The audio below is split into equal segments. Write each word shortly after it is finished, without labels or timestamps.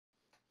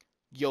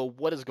Yo,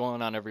 what is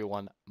going on,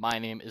 everyone? My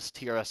name is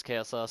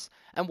Trskss,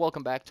 and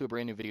welcome back to a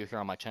brand new video here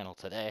on my channel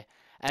today.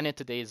 And in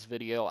today's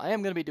video, I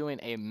am going to be doing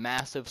a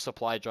massive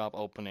supply drop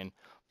opening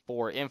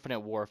for Infinite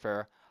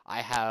Warfare.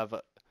 I have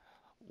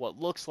what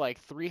looks like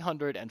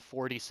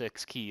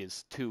 346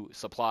 keys to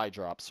supply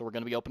drops, so we're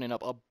going to be opening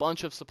up a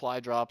bunch of supply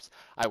drops.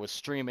 I was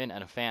streaming,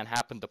 and a fan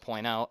happened to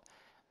point out,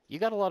 you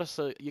got a lot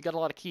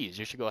of keys.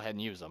 You should go ahead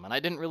and use them. And I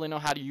didn't really know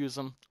how to use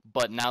them,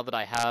 but now that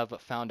I have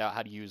found out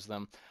how to use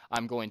them,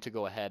 I'm going to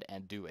go ahead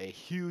and do a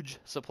huge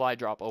supply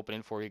drop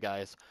opening for you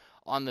guys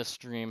on this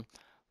stream.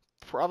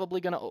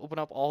 Probably going to open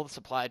up all the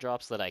supply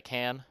drops that I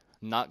can.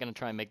 Not going to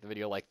try and make the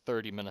video like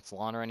 30 minutes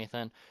long or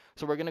anything.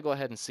 So we're going to go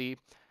ahead and see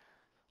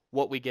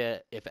what we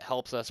get, if it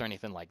helps us or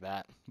anything like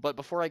that. But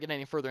before I get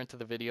any further into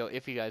the video,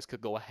 if you guys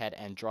could go ahead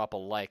and drop a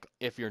like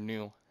if you're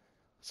new,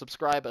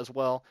 subscribe as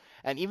well.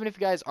 And even if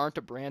you guys aren't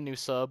a brand new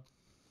sub,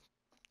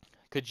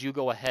 could you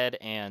go ahead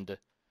and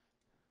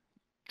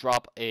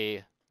drop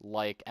a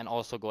like and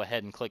also go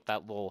ahead and click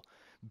that little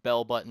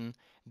bell button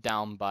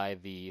down by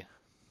the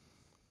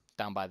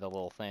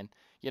little thing.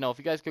 If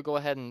you guys could go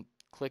ahead and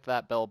click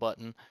that bell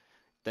button,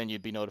 then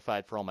you'd be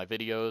notified for all my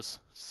videos.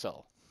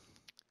 So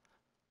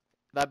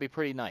that'd be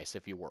pretty nice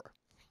if you were.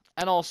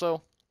 And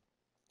also,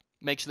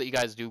 make sure that you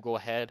guys do go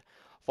ahead,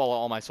 follow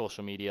all my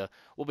social media.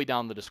 Will be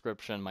down in the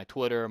description, my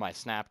Twitter, my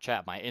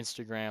Snapchat, my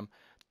Instagram.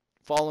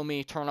 Follow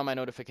me, turn on my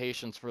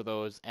notifications for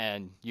those,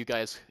 and you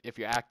guys, if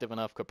you're active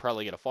enough, could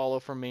probably get a follow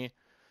from me.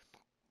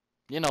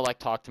 Like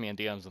talk to me in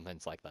DMs and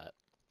things like that.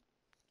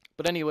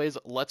 But anyways,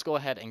 let's go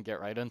ahead and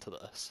get right into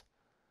this.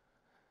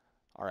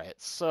 Alright,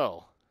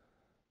 so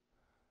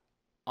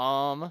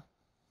um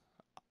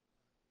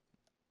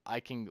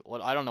I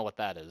don't know what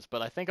that is,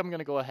 but I think I'm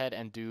gonna go ahead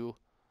and do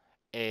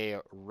a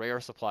rare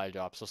supply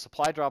drop. So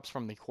supply drops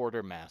from the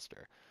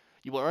Quartermaster.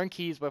 You will earn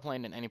keys by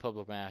playing in any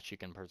public match. You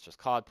can purchase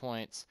COD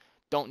points.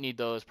 Don't need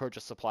those.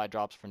 Purchase supply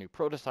drops for new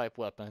prototype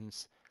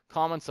weapons.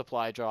 Common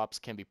supply drops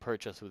can be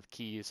purchased with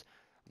keys.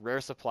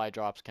 Rare supply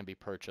drops can be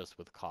purchased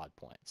with COD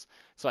points.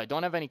 So I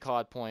don't have any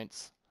COD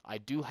points. I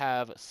do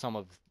have some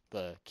of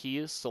the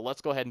keys. So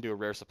let's go ahead and do a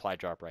rare supply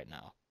drop right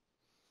now.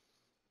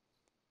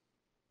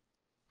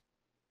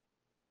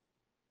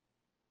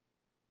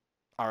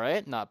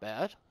 Alright, not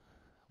bad.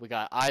 We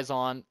got Eyes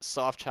On,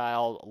 Soft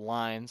Child,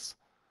 Lines.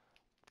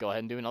 Go ahead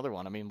and do another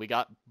one. I mean, we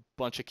got a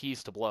bunch of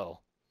keys to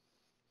blow.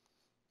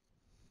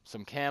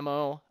 Some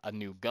camo, a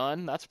new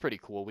gun. That's pretty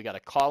cool. We got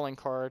a calling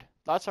card.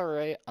 That's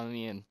alright. I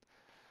mean,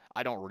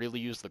 I don't really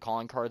use the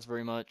calling cards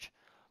very much,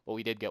 but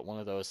we did get one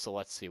of those. So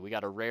let's see. We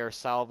got a rare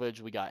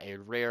salvage. We got a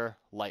rare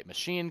light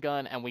machine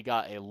gun, and we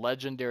got a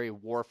legendary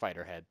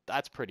warfighter head.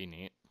 That's pretty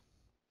neat.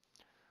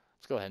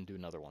 Let's go ahead and do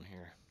another one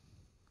here.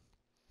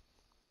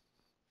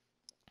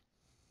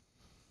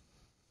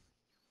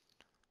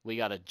 We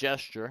got a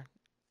gesture.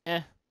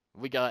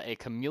 We got a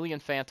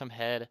chameleon phantom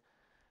head.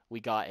 We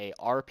got a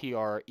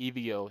RPR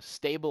EVO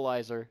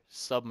stabilizer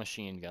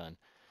submachine gun.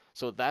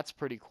 So that's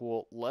pretty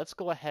cool. Let's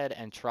go ahead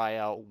and try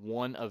out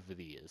one of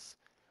these.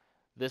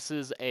 This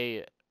is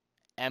a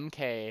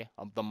MK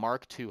of the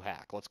Mark II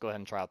hack. Let's go ahead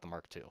and try out the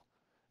Mark II.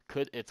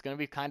 It's going to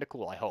be kind of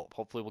cool, I hope.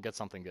 Hopefully we'll get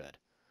something good.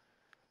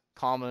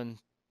 Common,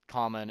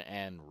 common,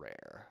 and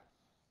rare.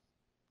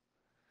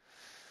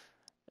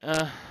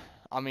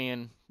 I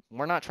mean,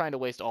 we're not trying to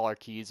waste all our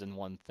keys in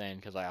one thing,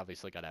 because I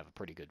obviously got to have a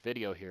pretty good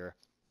video here.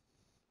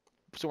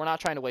 So we're not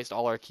trying to waste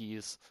all our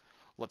keys.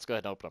 Let's go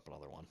ahead and open up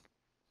another one.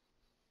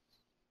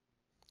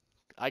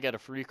 I get a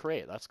free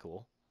crate. That's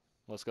cool.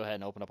 Let's go ahead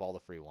and open up all the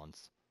free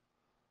ones.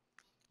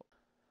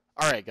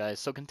 Alright, guys.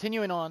 So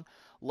continuing on,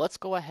 let's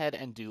go ahead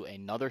and do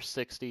another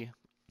 60.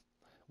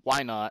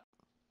 Why not?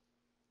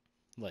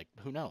 Like,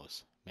 who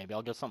knows? Maybe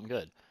I'll get something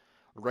good.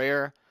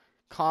 Rare,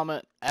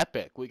 common,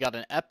 epic. We got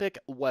an epic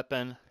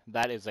weapon.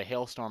 That is a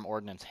Hailstorm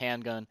Ordnance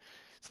handgun.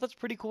 So that's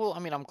pretty cool. I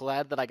mean, I'm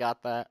glad that I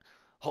got that.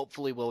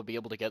 Hopefully we'll be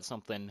able to get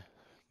something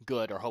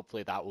good, or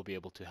hopefully that will be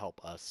able to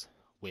help us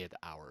with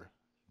our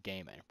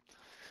gaming.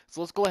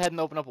 So let's go ahead and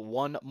open up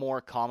one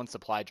more common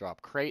supply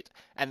drop crate,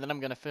 and then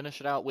I'm going to finish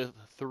it out with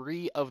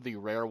 3 of the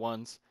rare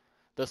ones.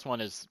 This one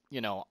is,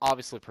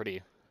 obviously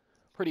pretty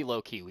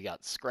low key. We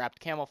got scrapped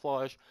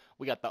camouflage,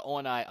 we got the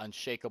ONI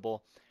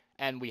unshakable,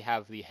 and we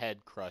have the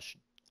head crush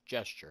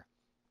gesture.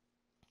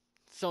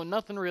 So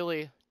nothing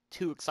really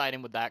too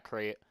exciting with that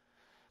crate,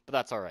 but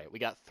that's alright. We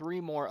got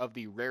 3 more of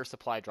the rare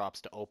supply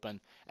drops to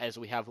open, as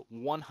we have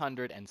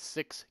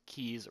 106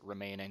 keys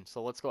remaining.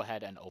 So let's go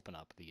ahead and open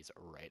up these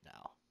right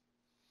now.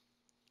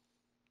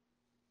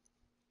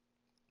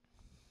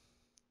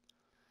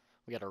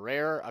 We got a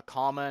rare, a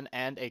common,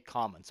 and a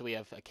common. So we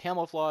have a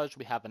camouflage,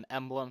 we have an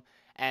emblem,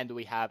 and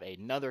we have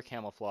another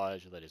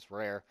camouflage that is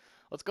rare.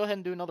 Let's go ahead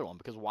and do another one,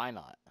 because why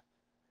not?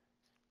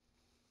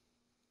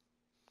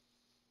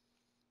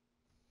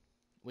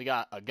 We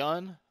got a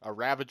gun, a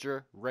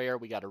Ravager, rare.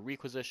 We got a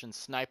requisition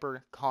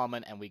sniper,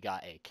 common, and we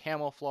got a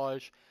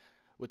camouflage,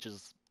 which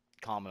is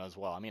common as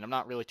well. I mean, I'm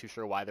not really too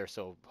sure why they're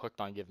so hooked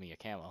on giving me a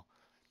camo.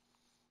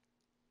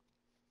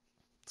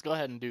 let's go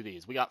ahead and do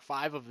these. We got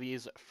 5 of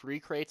these free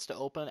crates to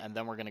open, and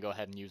then we're going to go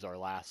ahead and use our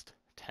last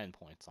 10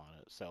 points on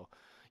it. So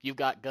you've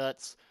got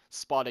Guts,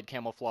 Spotted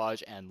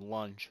Camouflage, and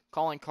Lunge.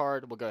 Calling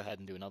Card, we'll go ahead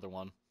and do another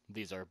one.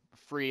 These are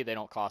free. They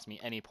don't cost me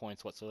any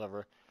points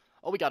whatsoever.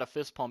 Oh, we got a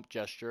Fist Pump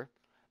Gesture.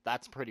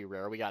 That's pretty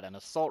rare. We got an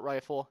Assault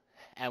Rifle,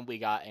 and we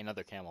got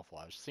another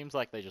Camouflage. Seems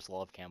like they just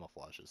love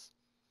camouflages.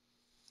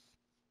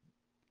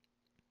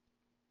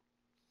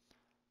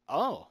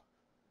 Oh,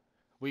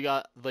 we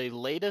got the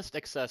latest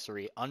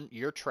accessory.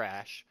 You're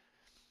trash.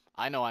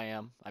 I know I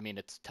am. I mean,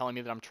 it's telling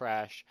me that I'm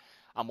trash.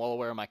 I'm well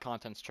aware my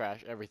content's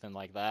trash, everything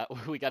like that.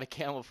 We got a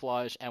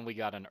camouflage and we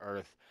got an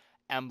earth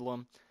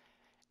emblem.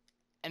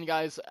 And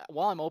guys,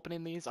 while I'm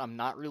opening these, I'm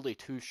not really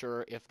too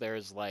sure if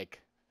there's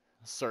like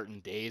certain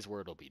days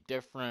where it'll be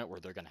different, where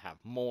they're going to have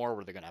more,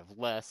 where they're going to have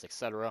less,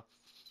 etc.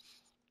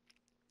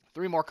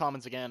 3 more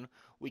commons again.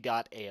 We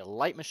got a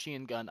light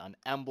machine gun, an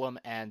emblem,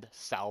 and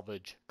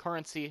salvage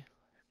currency.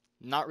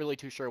 Not really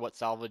too sure what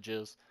salvage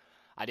is.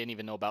 I didn't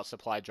even know about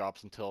supply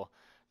drops until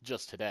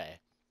just today.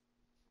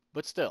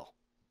 But still.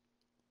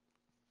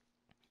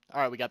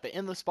 Alright, we got the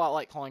In the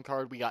Spotlight calling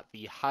card. We got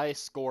the high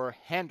score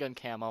handgun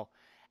camo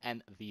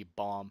and the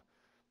bomb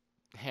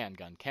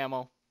handgun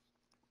camo.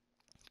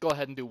 Go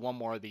ahead and do one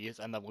more of these,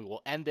 and then we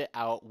will end it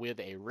out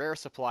with a rare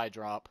supply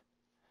drop.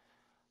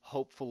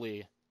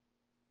 Hopefully,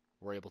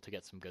 we're able to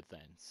get some good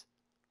things.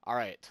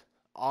 Alright,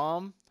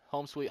 Home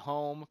Sweet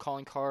Home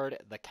calling card,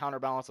 the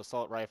Counterbalance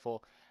Assault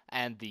Rifle,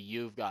 and the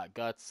You've Got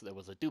Guts. There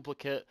was a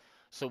duplicate,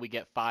 so we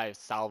get 5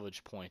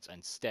 salvage points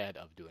instead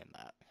of doing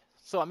that.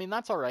 So, I mean,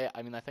 that's alright.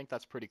 I mean, I think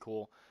that's pretty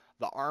cool.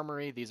 The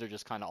Armory, these are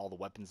just kind of all the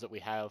weapons that we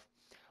have.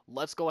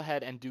 Let's go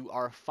ahead and do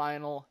our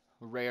final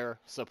rare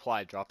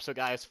supply drop. So,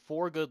 guys,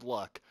 for good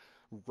luck,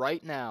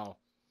 right now,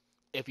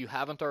 if you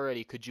haven't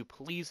already, could you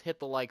please hit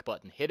the like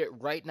button? Hit it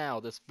right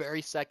now, this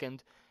very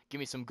second. Give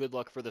me some good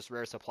luck for this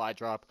rare supply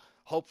drop.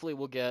 Hopefully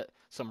we'll get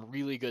some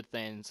really good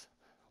things.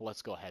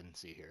 Let's go ahead and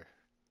see here.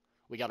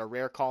 We got a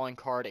rare calling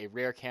card, a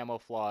rare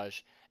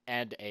camouflage,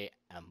 and a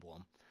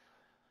emblem.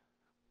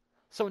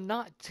 So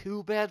not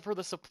too bad for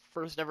the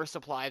first ever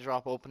supply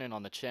drop opening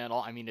on the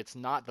channel. I mean, it's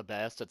not the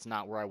best. It's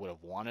not where I would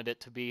have wanted it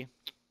to be.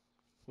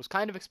 Was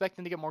kind of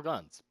expecting to get more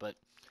guns, but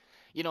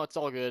you know, it's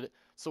all good.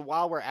 So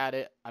while we're at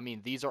it, I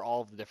mean, these are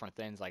all of the different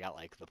things. I got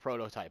like the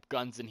prototype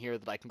guns in here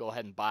that I can go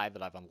ahead and buy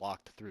that I've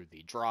unlocked through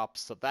the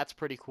drops. So that's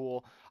pretty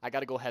cool. I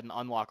got to go ahead and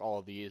unlock all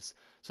of these.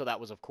 So that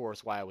was, of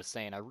course, why I was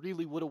saying I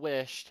really would have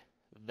wished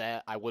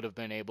that I would have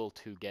been able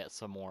to get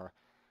some more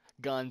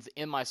guns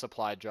in my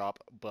supply drop,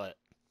 but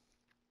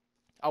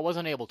I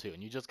wasn't able to.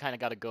 And you just kind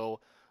of got to go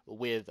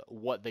with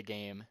what the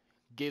game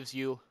gives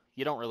you.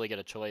 You don't really get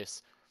a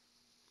choice.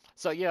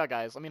 So yeah,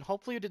 guys, I mean,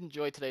 hopefully you did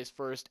enjoy today's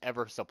first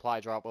ever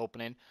supply drop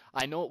opening.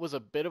 I know it was a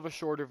bit of a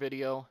shorter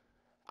video.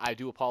 I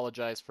do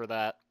apologize for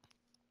that.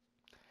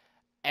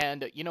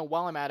 And, you know,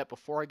 while I'm at it,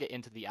 before I get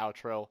into the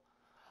outro,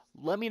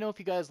 let me know if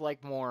you guys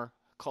like more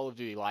Call of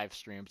Duty live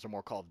streams or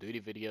more Call of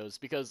Duty videos,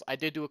 because I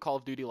did do a Call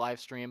of Duty live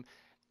stream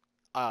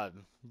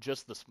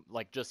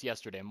just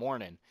yesterday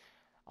morning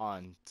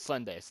on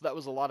Sunday. So that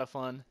was a lot of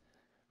fun.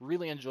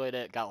 Really enjoyed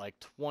it. Got like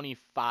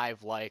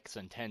 25 likes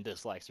and 10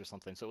 dislikes or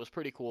something, so it was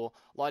pretty cool.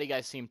 A lot of you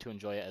guys seemed to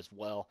enjoy it as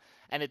well,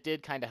 and it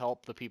did kind of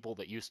help the people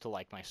that used to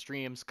like my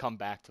streams come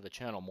back to the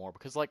channel more,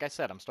 because like I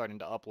said, I'm starting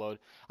to upload.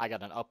 I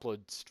got an upload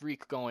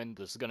streak going.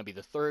 This is going to be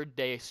the 3rd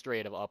day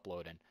straight of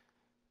uploading,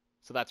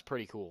 so that's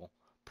pretty cool.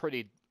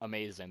 Pretty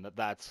amazing that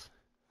that's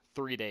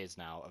 3 days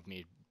now of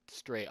me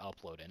straight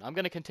uploading. I'm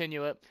going to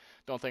continue it.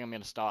 Don't think I'm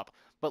going to stop.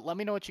 But let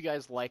me know what you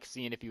guys like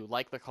seeing, if you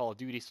like the Call of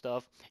Duty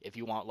stuff, if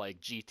you want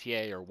like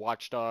GTA or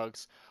Watch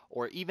Dogs,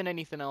 or even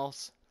anything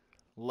else.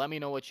 Let me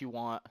know what you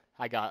want.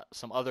 I got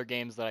some other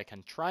games that I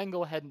can try and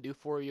go ahead and do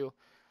for you.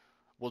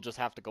 We'll just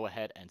have to go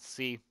ahead and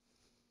see.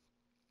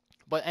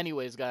 But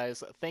anyways,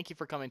 guys, thank you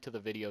for coming to the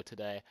video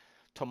today.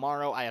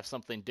 Tomorrow I have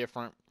something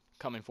different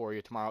coming for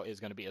you. Tomorrow is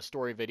going to be a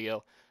story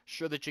video.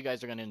 Sure that you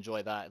guys are going to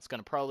enjoy that. It's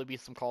going to probably be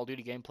some Call of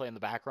Duty gameplay in the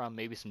background,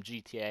 maybe some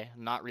GTA.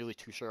 Not really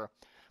too sure.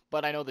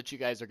 But I know that you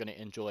guys are going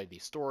to enjoy the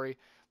story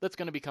that's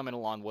going to be coming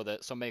along with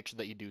it, so make sure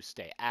that you do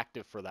stay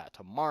active for that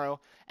tomorrow.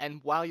 And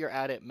while you're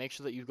at it, make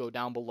sure that you go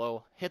down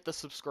below, hit the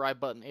subscribe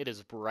button. It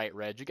is bright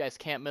red. You guys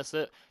can't miss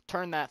it.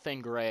 Turn that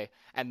thing gray,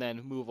 and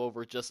then move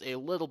over just a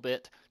little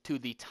bit to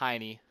the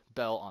tiny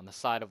bell on the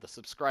side of the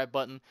subscribe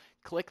button.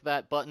 Click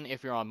that button.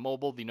 If you're on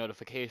mobile, the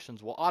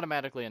notifications will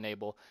automatically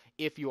enable.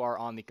 If you are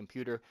on the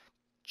computer,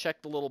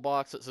 check the little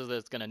box that says that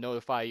it's going to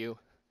notify you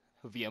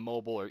via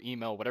mobile or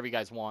email, whatever you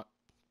guys want,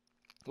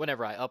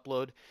 whenever I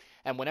upload.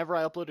 And whenever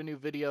I upload a new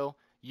video,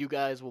 you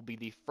guys will be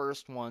the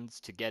first ones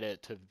to get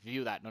it, to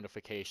view that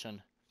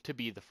notification, to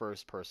be the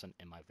first person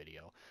in my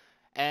video.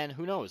 And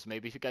who knows,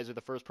 maybe if you guys are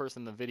the first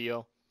person in the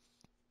video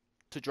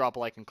to drop a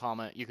like and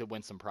comment, you could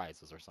win some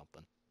prizes or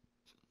something.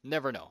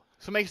 Never know.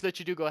 So make sure that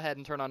you do go ahead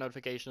and turn on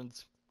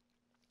notifications,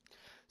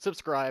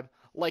 subscribe,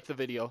 like the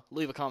video,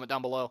 leave a comment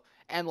down below,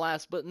 and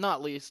last but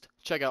not least,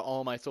 check out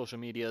all my social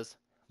medias.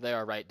 They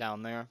are right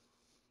down there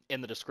in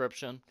the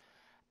description.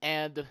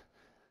 And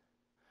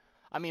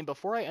I mean,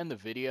 before I end the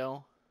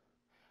video,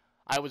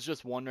 I was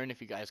just wondering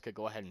if you guys could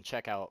go ahead and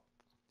check out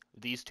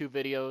these two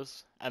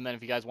videos, and then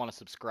if you guys want to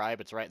subscribe,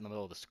 it's right in the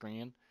middle of the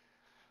screen.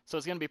 So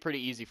it's going to be pretty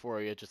easy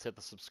for you. Just hit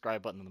the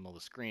subscribe button in the middle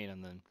of the screen,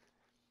 and then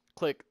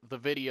click the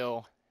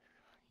video,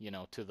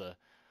 to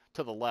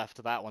the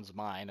left. That one's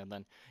mine, and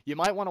then you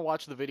might want to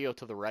watch the video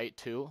to the right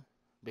too,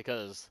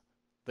 because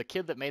the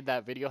kid that made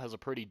that video has a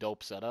pretty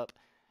dope setup,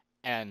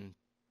 and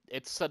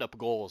it's setup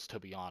goals, to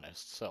be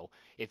honest. So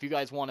if you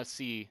guys want to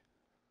see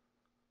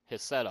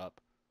his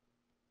setup,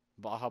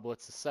 Baja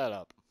Blitz's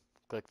setup,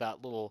 click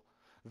that little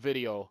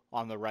video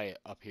on the right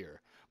up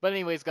here. But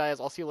anyways, guys,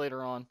 I'll see you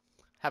later on.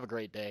 Have a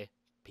great day.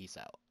 Peace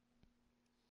out.